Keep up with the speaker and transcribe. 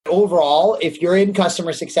overall, if you're in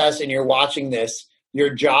customer success and you're watching this,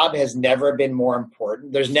 your job has never been more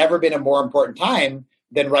important. There's never been a more important time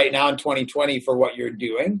than right now in 2020 for what you're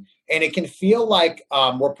doing. And it can feel like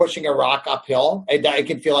we're pushing a rock uphill. It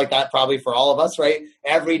can feel like that probably for all of us, right?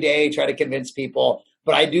 Every day, try to convince people.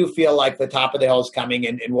 But I do feel like the top of the hill is coming,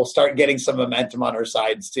 and we'll start getting some momentum on our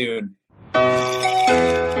side soon.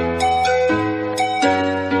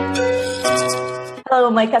 Hello,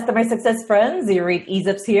 my customer success friends. Irit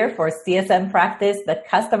Ezops here for CSM Practice, the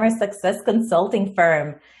customer success consulting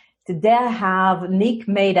firm. Today I have Nick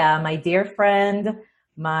Mehta, my dear friend,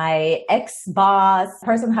 my ex-boss,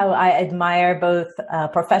 person who I admire both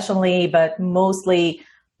professionally, but mostly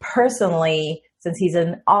personally, since he's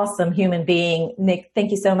an awesome human being. Nick, thank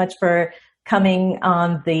you so much for coming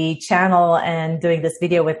on the channel and doing this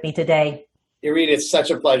video with me today. Irit, it's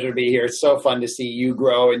such a pleasure to be here. It's so fun to see you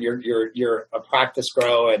grow and your practice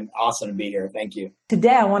grow, and awesome to be here. Thank you.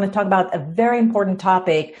 Today, I want to talk about a very important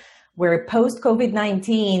topic. We're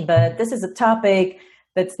post-COVID-19, but this is a topic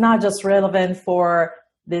that's not just relevant for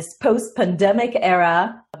this post-pandemic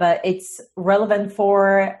era, but it's relevant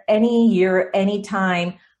for any year, any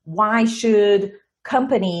time. Why should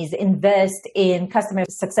companies invest in customer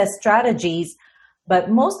success strategies?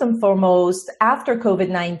 But most and foremost, after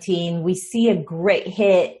COVID-19, we see a great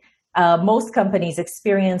hit. Most companies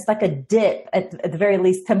experience like a dip, at the very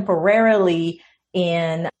least temporarily,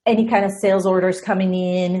 in any kind of sales orders coming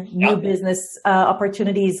in, new business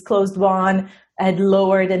opportunities closed won, had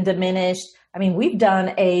lowered and diminished. I mean, we've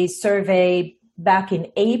done a survey back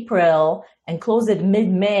in April and closed it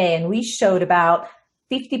mid-May, and we showed about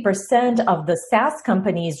 50% of the SaaS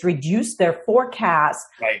companies reduced their forecast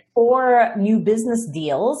for new business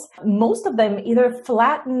deals. Most of them either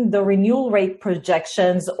flattened the renewal rate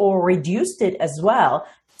projections or reduced it as well.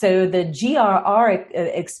 So the GRR,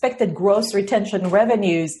 expected gross retention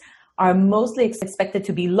revenues, are mostly expected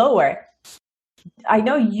to be lower. I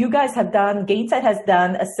know you guys have done, Gainsight has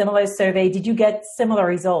done a similar survey. Did you get similar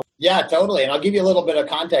results? Yeah, totally. And I'll give you a little bit of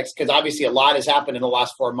context because obviously a lot has happened in the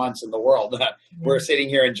last 4 months in the world. We're sitting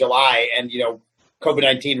here in July, and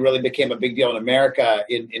COVID-19 really became a big deal in America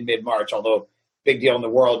in mid-March, although big deal in the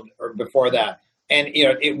world or before that. And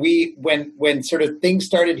when sort of things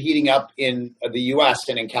started heating up in the U.S.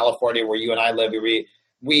 and in California, where you and I live,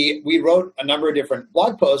 we wrote a number of different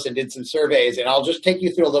blog posts and did some surveys, and I'll just take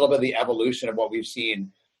you through a little bit of the evolution of what we've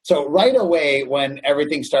seen. So right away, when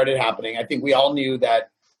everything started happening, I think we all knew that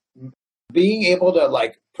being able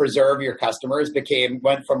to preserve your customers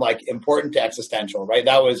went from important to existential, right?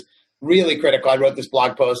 That was really critical. I wrote this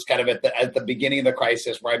blog post kind of at the beginning of the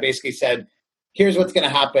crisis where I basically said, here's what's going to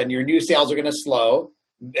happen. Your new sales are going to slow,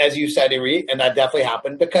 as you said, Irit, and that definitely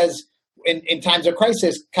happened because in times of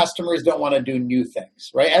crisis, customers don't want to do new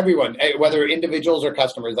things, right? Everyone, whether individuals or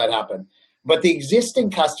customers, that happen. But the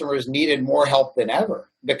existing customers needed more help than ever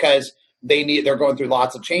because they're going through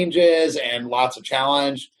lots of changes and lots of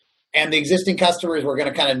challenge. And the existing customers were going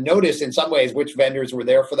to kind of notice in some ways which vendors were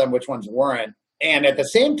there for them, which ones weren't. And at the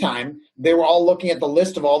same time, they were all looking at the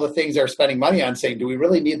list of all the things they're spending money on saying, do we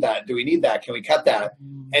really need that? Do we need that? Can we cut that?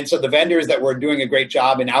 And so the vendors that were doing a great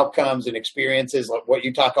job in outcomes and experiences, like what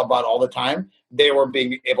you talk about all the time, they were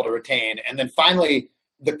being able to retain. And then finally,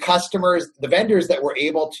 the vendors that were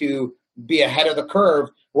able to be ahead of the curve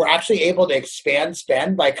were actually able to expand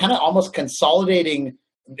spend by kind of almost consolidating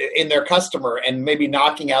in their customer and maybe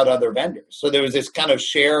knocking out other vendors. So there was this kind of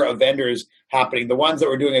share of vendors happening. The ones that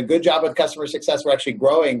were doing a good job with customer success were actually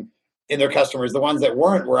growing in their customers. The ones that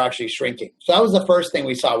weren't were actually shrinking. So that was the first thing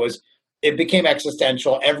we saw was it became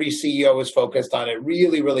existential. Every CEO was focused on it.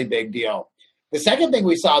 Really, really big deal. The second thing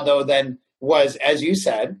we saw though then was, as you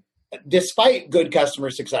said, despite good customer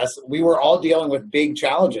success, we were all dealing with big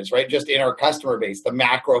challenges, right? Just in our customer base, the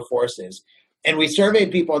macro forces. And we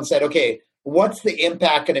surveyed people and said, okay, what's the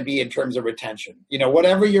impact going to be in terms of retention?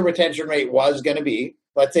 Whatever your retention rate was going to be,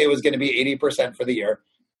 let's say it was going to be 80% for the year.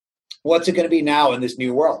 What's it going to be now in this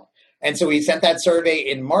new world? And so we sent that survey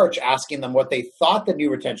in March asking them what they thought the new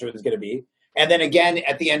retention was going to be. And then again,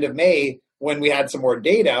 at the end of May, when we had some more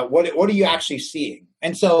data, what are you actually seeing?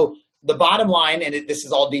 And so the bottom line, and this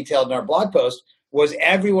is all detailed in our blog post, was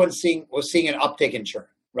everyone was seeing an uptick in churn.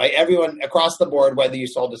 Right? Everyone across the board, whether you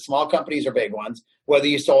sold to small companies or big ones, whether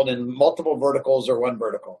you sold in multiple verticals or one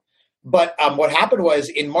vertical. But what happened was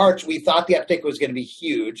in March, we thought the uptick was going to be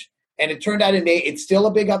huge. And it turned out in May, it's still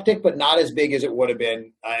a big uptick, but not as big as it would have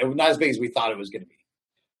been. Not as big as we thought it was going to be.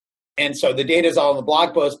 And so the data is all in the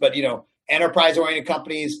blog post, but enterprise-oriented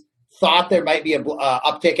companies thought there might be an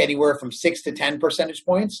uptick anywhere from 6 to 10 percentage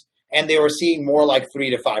points. And they were seeing more like 3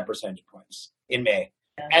 to 5 percentage points in May.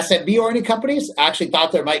 SMB oriented companies actually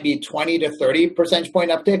thought there might be 20 to 30 percentage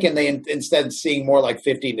point uptick, and they instead seeing more like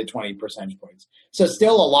 15 to 20 percentage points. So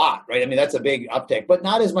still a lot, right? I mean, that's a big uptick, but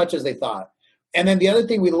not as much as they thought. And then the other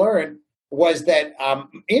thing we learned was that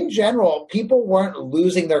in general, people weren't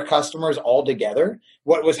losing their customers altogether.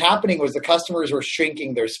 What was happening was the customers were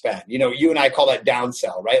shrinking their spend. You know, you and I call that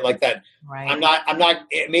downsell, right? Like that. Right. I'm not.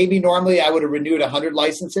 Maybe normally I would have renewed 100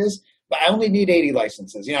 licenses, but I only need 80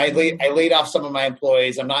 licenses. You know, I laid off some of my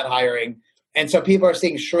employees. I'm not hiring, and so people are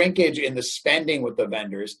seeing shrinkage in the spending with the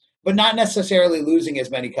vendors, but not necessarily losing as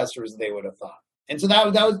many customers as they would have thought. And so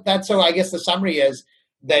that's so. I guess the summary is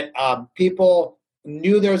that people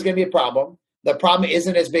knew there was going to be a problem. The problem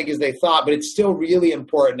isn't as big as they thought, but it's still really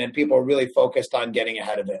important, and people are really focused on getting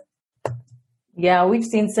ahead of it. Yeah, we've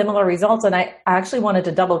seen similar results, and I actually wanted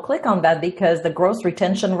to double click on that because the gross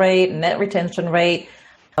retention rate, net retention rate,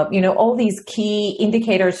 all these key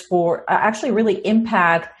indicators for actually really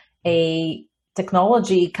impact a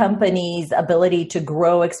technology company's ability to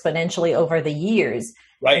grow exponentially over the years.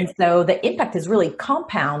 Right. And so the impact is really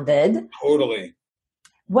compounded. Totally.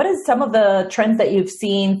 What is some of the trends that you've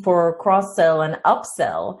seen for cross-sell and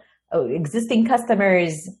upsell? Existing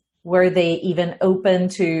customers, were they even open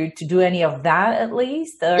to do any of that at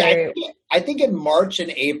least? Or? Yeah, I think in March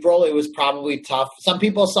and April, it was probably tough. Some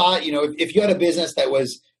people saw, if you had a business that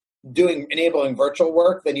was enabling virtual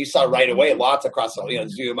work, then you saw right away lots of cross-sell,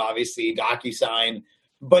 Zoom, obviously, DocuSign.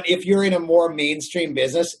 But if you're in a more mainstream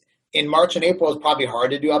business, in March and April, it's probably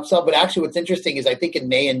hard to do upsell. But actually what's interesting is I think in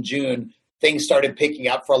May and June, things started picking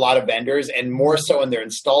up for a lot of vendors, and more so in their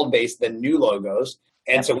installed base than new logos.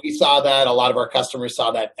 And so we saw that. A lot of our customers saw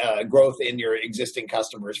that growth in your existing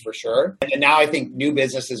customers for sure. And now I think new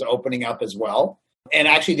business is opening up as well. And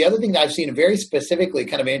actually, the other thing that I've seen very specifically,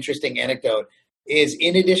 kind of an interesting anecdote, is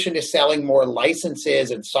in addition to selling more licenses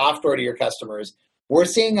and software to your customers, we're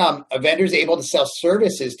seeing vendors able to sell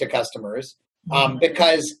services to customers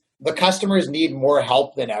because the customers need more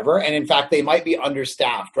help than ever. And in fact, they might be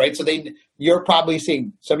understaffed, right? So you're probably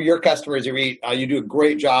seeing some of your customers, you do a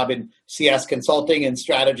great job in CS consulting and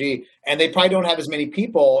strategy, and they probably don't have as many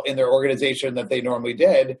people in their organization that they normally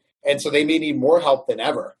did. And so they may need more help than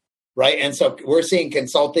ever, right? And so we're seeing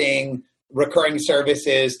consulting, recurring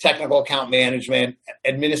services, technical account management,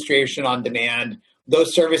 administration on demand,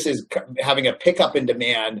 those services having a pickup in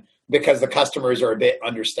demand because the customers are a bit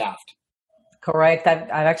understaffed. Correct. I've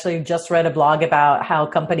actually just read a blog about how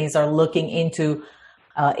companies are looking into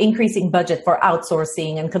increasing budget for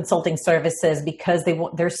outsourcing and consulting services because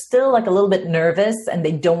they're still like a little bit nervous and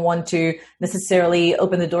they don't want to necessarily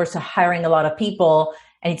open the doors to hiring a lot of people.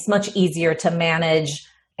 And it's much easier to manage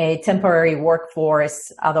a temporary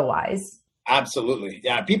workforce otherwise. Absolutely.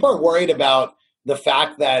 Yeah. People are worried about the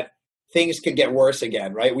fact that things could get worse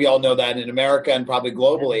again, right? We all know that in America and probably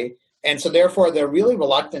globally. And so therefore, they're really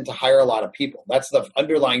reluctant to hire a lot of people. That's the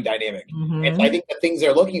underlying dynamic. Mm-hmm. And I think the things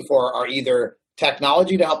they're looking for are either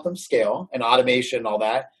technology to help them scale and automation and all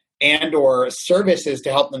that, and or services to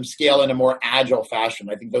help them scale in a more agile fashion.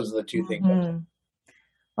 I think those are the two things. Mm-hmm.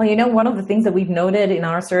 Well, one of the things that we've noted in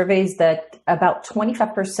our surveys that about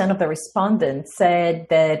 25% of the respondents said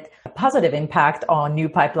that a positive impact on new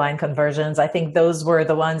pipeline conversions. I think those were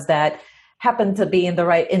the ones that happened to be in the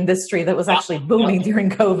right industry that was actually booming during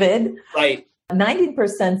COVID. Right.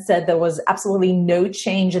 19% said there was absolutely no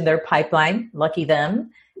change in their pipeline. Lucky them.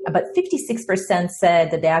 But 56% said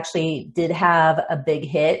that they actually did have a big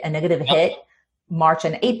hit, a negative hit, March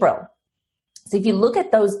and April. So if you look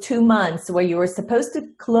at those 2 months where you were supposed to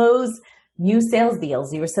close new sales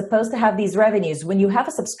deals, you were supposed to have these revenues. When you have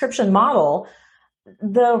a subscription model,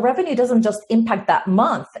 the revenue doesn't just impact that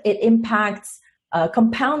month. It impacts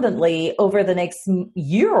compoundedly over the next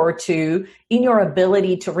year or two in your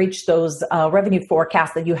ability to reach those revenue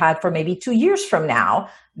forecasts that you had for maybe 2 years from now,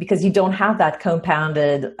 because you don't have that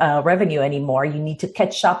compounded revenue anymore. You need to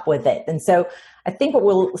catch up with it. And so I think what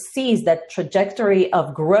we'll see is that trajectory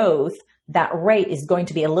of growth, that rate is going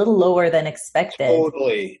to be a little lower than expected.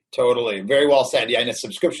 Totally. Very well said. Yeah, in a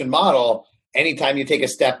subscription model, anytime you take a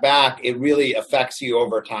step back, it really affects you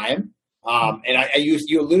over time. And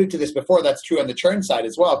you alluded to this before. That's true on the churn side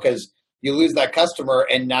as well, because you lose that customer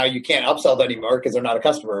and now you can't upsell them anymore because they're not a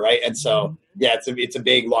customer, right? And so, yeah, it's a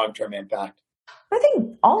big long-term impact. I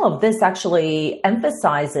think all of this actually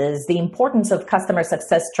emphasizes the importance of customer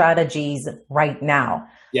success strategies right now.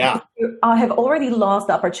 Yeah. I have already lost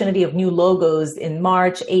the opportunity of new logos in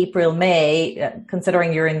March, April, May,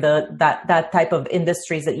 considering you're in that type of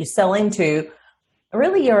industries that you sell into.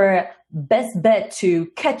 Really, your best bet to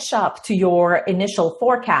catch up to your initial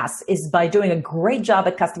forecast is by doing a great job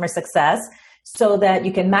at customer success, so that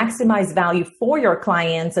you can maximize value for your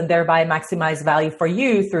clients and thereby maximize value for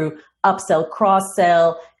you through upsell,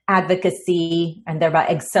 cross-sell, advocacy, and thereby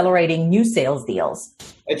accelerating new sales deals.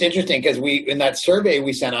 It's interesting because in that survey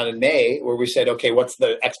we sent out in May where we said, okay, what's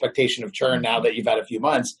the expectation of churn now that you've had a few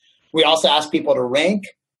months? We also asked people to rank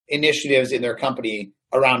initiatives in their company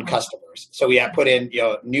around customers. So we have put in,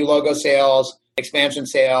 new logo sales, expansion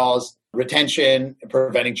sales, retention,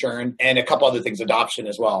 preventing churn, and a couple other things, adoption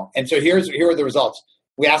as well. And so here are the results.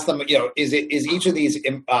 We asked them, is each of these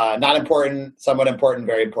not important, somewhat important,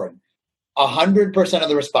 very important? 100% of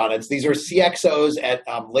the respondents, these are CXOs at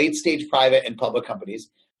late stage private and public companies,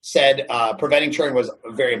 said preventing churn was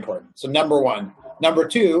very important. So number one. Number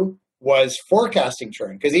two was forecasting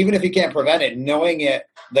churn, because even if you can't prevent it, knowing it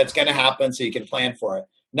that's going to happen so you can plan for it.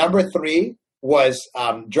 Number three was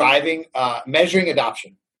measuring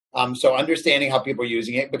adoption. So understanding how people are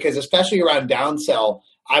using it, because especially around downsell,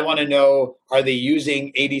 I want to know, are they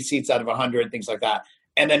using 80 seats out of 100, things like that.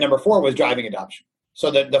 And then number four was driving adoption. So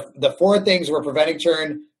the four things were preventing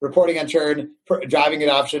churn, reporting on churn, driving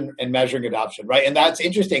adoption, and measuring adoption, right? And that's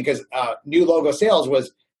interesting because new logo sales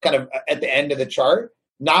was kind of at the end of the chart,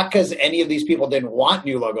 not because any of these people didn't want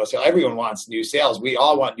new logo sales. Everyone wants new sales. We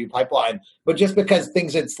all want new pipeline, but just because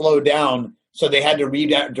things had slowed down, so they had to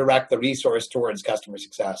redirect the resource towards customer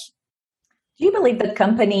success. Do you believe that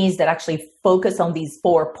companies that actually focus on these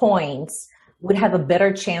 4 points would have a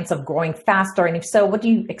better chance of growing faster? And if so, what do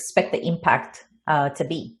you expect the impact to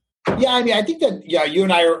be? Yeah, I mean, I think that, you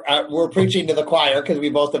and I we're preaching to the choir because we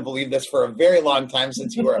both have believed this for a very long time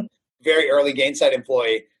since you were a very early Gainsight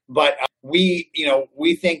employee. But we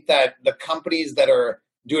think that the companies that are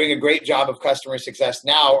doing a great job of customer success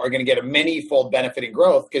now are going to get a many-fold benefit in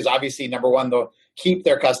growth because obviously, number one, they'll keep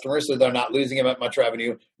their customers so they're not losing them at much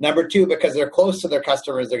revenue. Number two, because they're close to their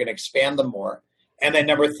customers, they're going to expand them more. And then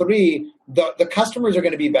number three, the customers are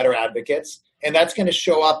going to be better advocates, and that's going to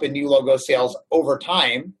show up in new logo sales over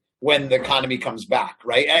time when the economy comes back,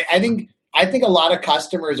 right? I think a lot of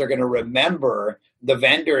customers are going to remember the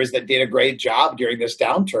vendors that did a great job during this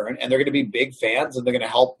downturn, and they're going to be big fans, and they're going to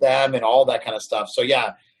help them and all that kind of stuff. So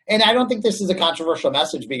yeah, and I don't think this is a controversial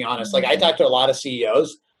message, being honest. Like I talk to a lot of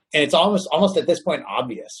CEOs, and it's almost at this point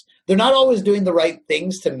obvious. They're not always doing the right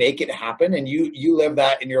things to make it happen, and you live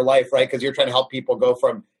that in your life, right? Because you're trying to help people go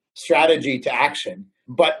from strategy to action.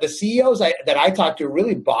 But the CEOs that I talk to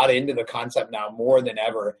really bought into the concept now more than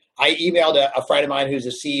ever. I emailed a friend of mine who's a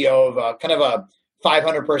CEO of a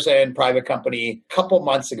 500-person private company a couple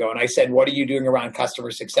months ago, and I said, "What are you doing around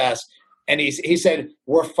customer success?" And he said,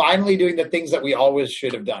 "We're finally doing the things that we always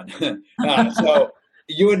should have done." So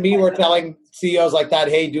you and me were telling CEOs like that,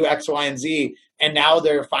 "Hey, do X, Y, and Z," and now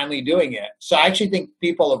they're finally doing it. So I actually think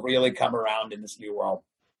people have really come around in this new world.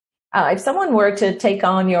 If someone were to take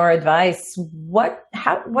on your advice, what's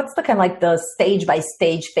the kind of like the stage by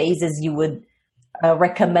stage phases you would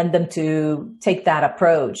recommend them to take that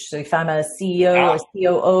approach? So if I'm a CEO or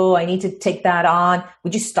COO, I need to take that on.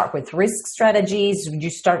 Would you start with risk strategies? Would you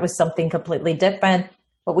start with something completely different?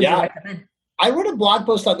 What would you recommend? I wrote a blog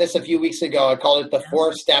post on this a few weeks ago. I called it the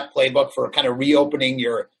 4-step playbook for kind of reopening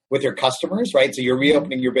with your customers, right? So you're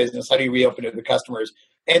reopening your business. How do you reopen it with customers?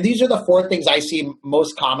 And these are the 4 things I see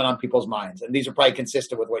most common on people's minds. And these are probably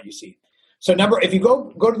consistent with what you see. So if you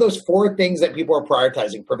go to those 4 things that people are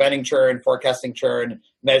prioritizing: preventing churn, forecasting churn,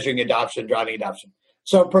 measuring adoption, driving adoption.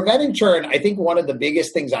 So preventing churn, I think one of the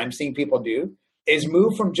biggest things I'm seeing people do is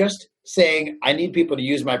move from just saying, I need people to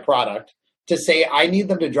use my product, to say, I need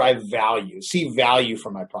them to drive value, see value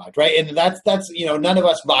from my product, right? And that's none of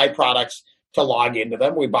us buy products to log into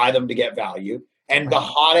them. We buy them to get value. And the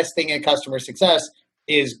hottest thing in customer success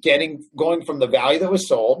is going from the value that was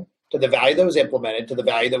sold to the value that was implemented to the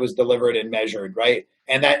value that was delivered and measured, right?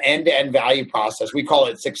 And that end-to-end value process, we call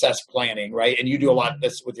it success planning, right? And you do a lot of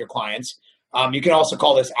this with your clients. You can also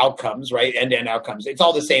call this outcomes, right? End-to-end outcomes. It's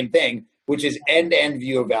all the same thing, which is end-to-end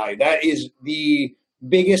view of value. That is the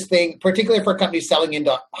biggest thing, particularly for companies selling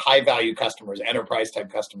into high-value customers,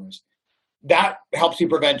 enterprise-type customers. That helps you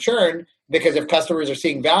prevent churn because if customers are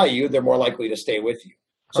seeing value, they're more likely to stay with you.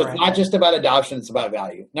 So It's not just about adoption, it's about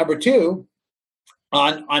value. Number two,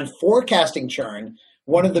 on forecasting churn,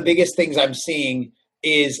 one of the biggest things I'm seeing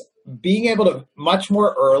is being able to much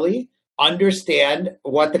more early understand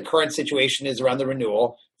what the current situation is around the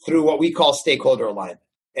renewal through what we call stakeholder alignment.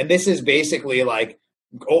 And this is basically like,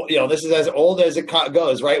 this is as old as it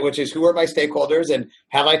goes, right? Which is, who are my stakeholders and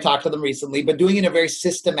have I talked to them recently? But doing it in a very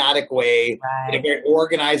systematic way, in a very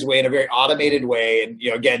organized way, in a very automated way. And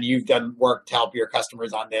again, you've done work to help your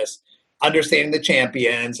customers on this. Understanding the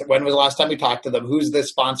champions. When was the last time we talked to them? Who's the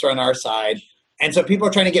sponsor on our side? And so people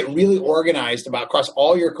are trying to get really organized about across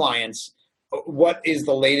all your clients, what is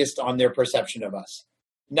the latest on their perception of us.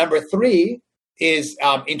 Number three is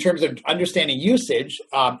in terms of understanding usage,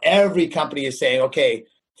 every company is saying, okay,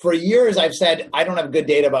 for years I've said, I don't have good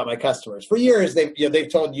data about my customers. For years,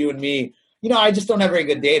 they've told you and me, I just don't have very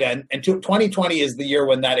good data. And 2020 is the year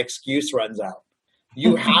when that excuse runs out.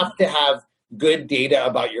 You have to have good data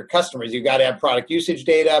about your customers. You've got to have product usage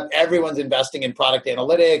data. Everyone's investing in product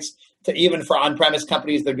analytics. Even for on-premise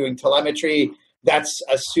companies, they're doing telemetry. That's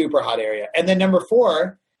a super hot area. And then number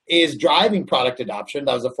four is driving product adoption.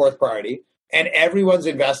 That was the fourth priority. And everyone's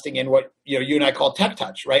investing in what you and I call tech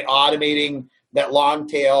touch, right? Automating that long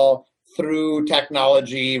tail through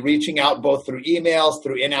technology, reaching out both through emails,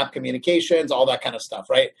 through in-app communications, all that kind of stuff,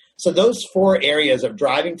 right? So those four areas of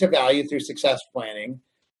driving to value through success planning,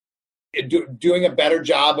 doing a better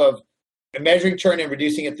job of measuring churn and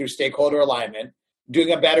reducing it through stakeholder alignment,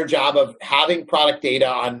 doing a better job of having product data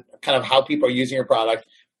on kind of how people are using your product,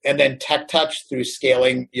 and then tech touch through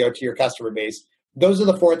scaling to your customer base. Those are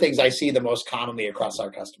the four things I see the most commonly across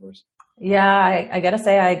our customers. Yeah, I got to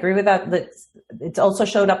say, I agree with that. It's also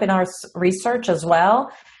showed up in our research as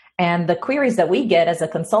well. And the queries that we get as a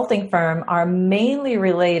consulting firm are mainly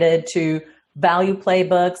related to value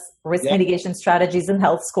playbooks, risk mitigation strategies, and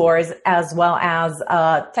health scores, as well as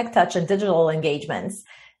tech touch and digital engagements.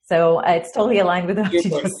 So it's totally aligned with what you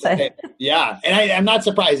just said. Yeah. And I'm not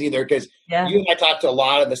surprised either, because you and I talk to a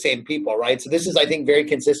lot of the same people, right? So this is, I think, very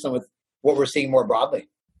consistent with what we're seeing more broadly.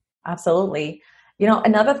 Absolutely.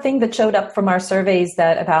 Another thing that showed up from our surveys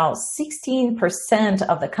that about 16%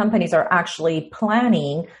 of the companies are actually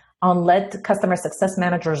planning on let customer success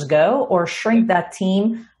managers go or shrink that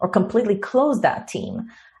team or completely close that team.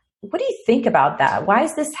 What do you think about that? Why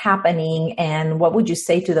is this happening? And what would you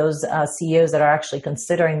say to those CEOs that are actually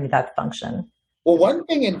considering that function? Well, one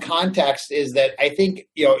thing in context is that I think,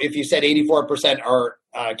 if you said 84% are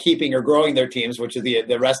keeping or growing their teams, which is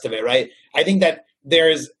the rest of it, right? I think that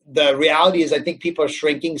the reality is I think people are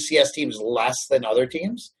shrinking CS teams less than other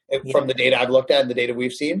teams from the data I've looked at and the data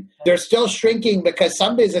we've seen. They're still shrinking because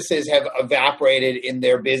some businesses have evaporated in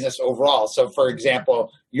their business overall. So for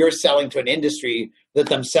example, you're selling to an industry that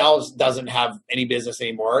themselves doesn't have any business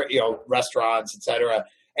anymore, restaurants, et cetera.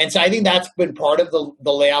 And so I think that's been part of the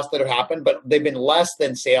layoffs that have happened, but they've been less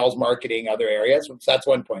than sales, marketing, other areas. So that's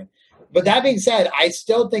one point. But that being said, I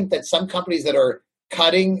still think that some companies that are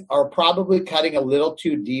probably cutting a little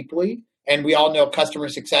too deeply. And we all know customer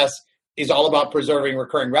success is all about preserving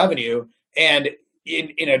recurring revenue. And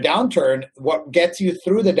in a downturn, what gets you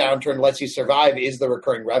through the downturn, lets you survive, is the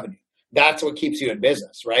recurring revenue. That's what keeps you in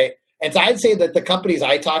business, right? And so I'd say that the companies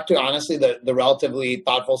I talk to, honestly, the relatively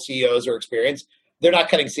thoughtful CEOs or experienced, they're not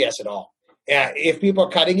cutting CS at all. If people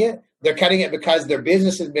are cutting it, they're cutting it because their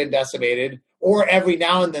business has been decimated, or every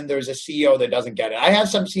now and then there's a CEO that doesn't get it. I have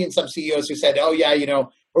seen some CEOs who said, oh yeah,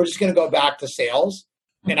 we're just going to go back to sales.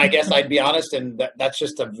 And I guess I'd be honest, and that's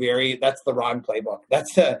just that's the wrong playbook.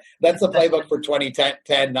 That's the playbook for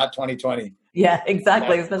 2010, not 2020. Yeah,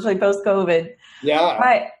 exactly. Especially post-COVID. Yeah.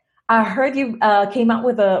 Right. I heard you came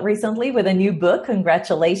out recently with a new book.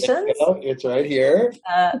 Congratulations. It's right here.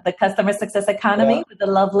 The Customer Success Economy with the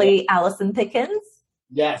lovely Allison Pickens.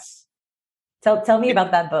 Yes. Tell me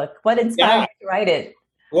about that book. What inspired you to write it?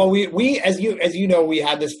 Well, we as you know, we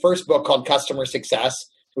had this first book called Customer Success,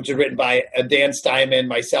 which was written by Dan Steinman,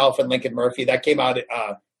 myself, and Lincoln Murphy. That came out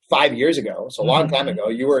 5 years ago, so a long time ago.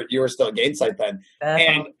 You were still at Gainsight then,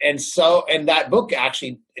 and that book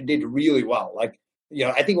actually did really well. Like,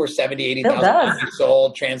 I think we're 80,000 copies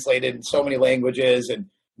sold, translated in so many languages, and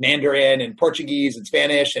Mandarin and Portuguese and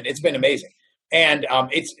Spanish, and it's been amazing. And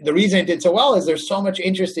it's the reason it did so well is there's so much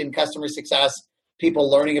interest in customer success, people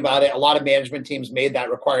learning about it. A lot of management teams made that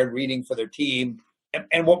required reading for their team.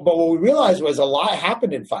 But what we realized was a lot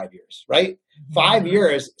happened in 5 years, right? 5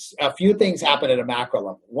 years, a few things happened at a macro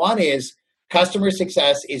level. One is customer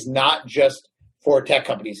success is not just for tech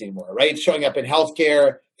companies anymore, right? It's showing up in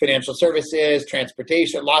healthcare, financial services,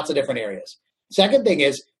 transportation, lots of different areas. Second thing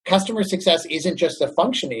is customer success isn't just a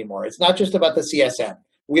function anymore. It's not just about the CSM.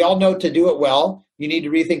 We all know to do it well, you need to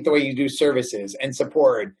rethink the way you do services and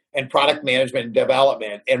support and product management and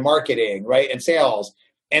development and marketing, right? And sales.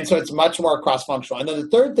 And so it's much more cross-functional. And then the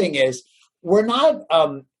third thing is we're not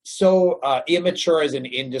so immature as an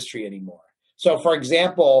industry anymore. So for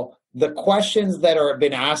example, the questions that are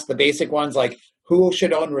been asked, the basic ones like who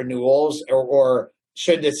should own renewals or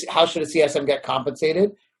how should a CSM get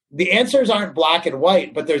compensated? The answers aren't black and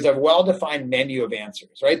white, but there's a well-defined menu of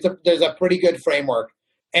answers, right? There's a pretty good framework.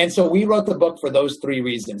 And so we wrote the book for those three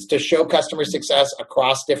reasons: to show customer success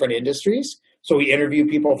across different industries, So we interview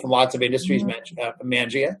people from lots of industries,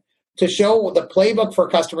 Mangia, to show the playbook for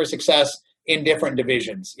customer success in different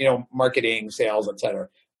divisions, marketing, sales, et cetera.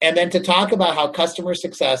 And then to talk about how customer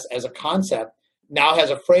success as a concept now has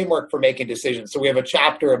a framework for making decisions. So we have a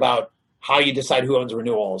chapter about how you decide who owns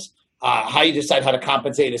renewals, how you decide how to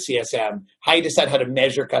compensate a CSM, how you decide how to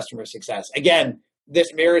measure customer success. Again,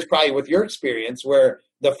 this mirrors probably with your experience where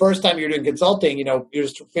the first time you're doing consulting, you're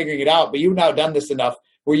just figuring it out, but you've now done this enough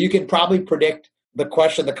where you can probably predict the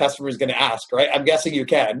question the customer is going to ask, right? I'm guessing you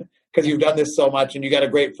can because you've done this so much and you got a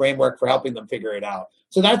great framework for helping them figure it out.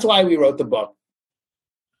 So that's why we wrote the book.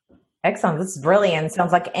 Excellent. This is brilliant.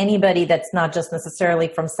 Sounds like anybody that's not just necessarily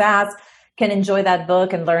from SaaS can enjoy that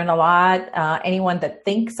book and learn a lot. Anyone that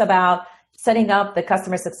thinks about setting up the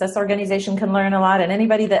customer success organization can learn a lot. And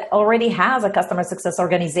anybody that already has a customer success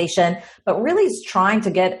organization, but really is trying to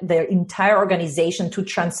get their entire organization to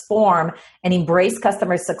transform and embrace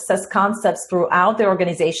customer success concepts throughout the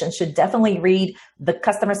organization should definitely read The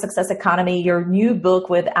Customer Success Economy, your new book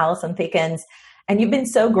with Alison Pickens. And you've been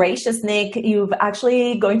so gracious, Nick. You've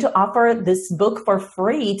actually going to offer this book for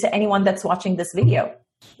free to anyone that's watching this video.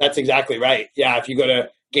 That's exactly right. Yeah, if you go to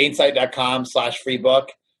gainsight.com/free book,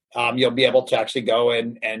 you'll be able to actually go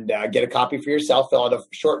and get a copy for yourself, fill out a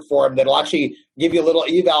short form that'll actually give you a little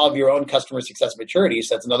eval of your own customer success maturity.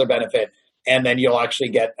 So that's another benefit. And then you'll actually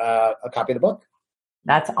get a copy of the book.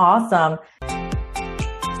 That's awesome.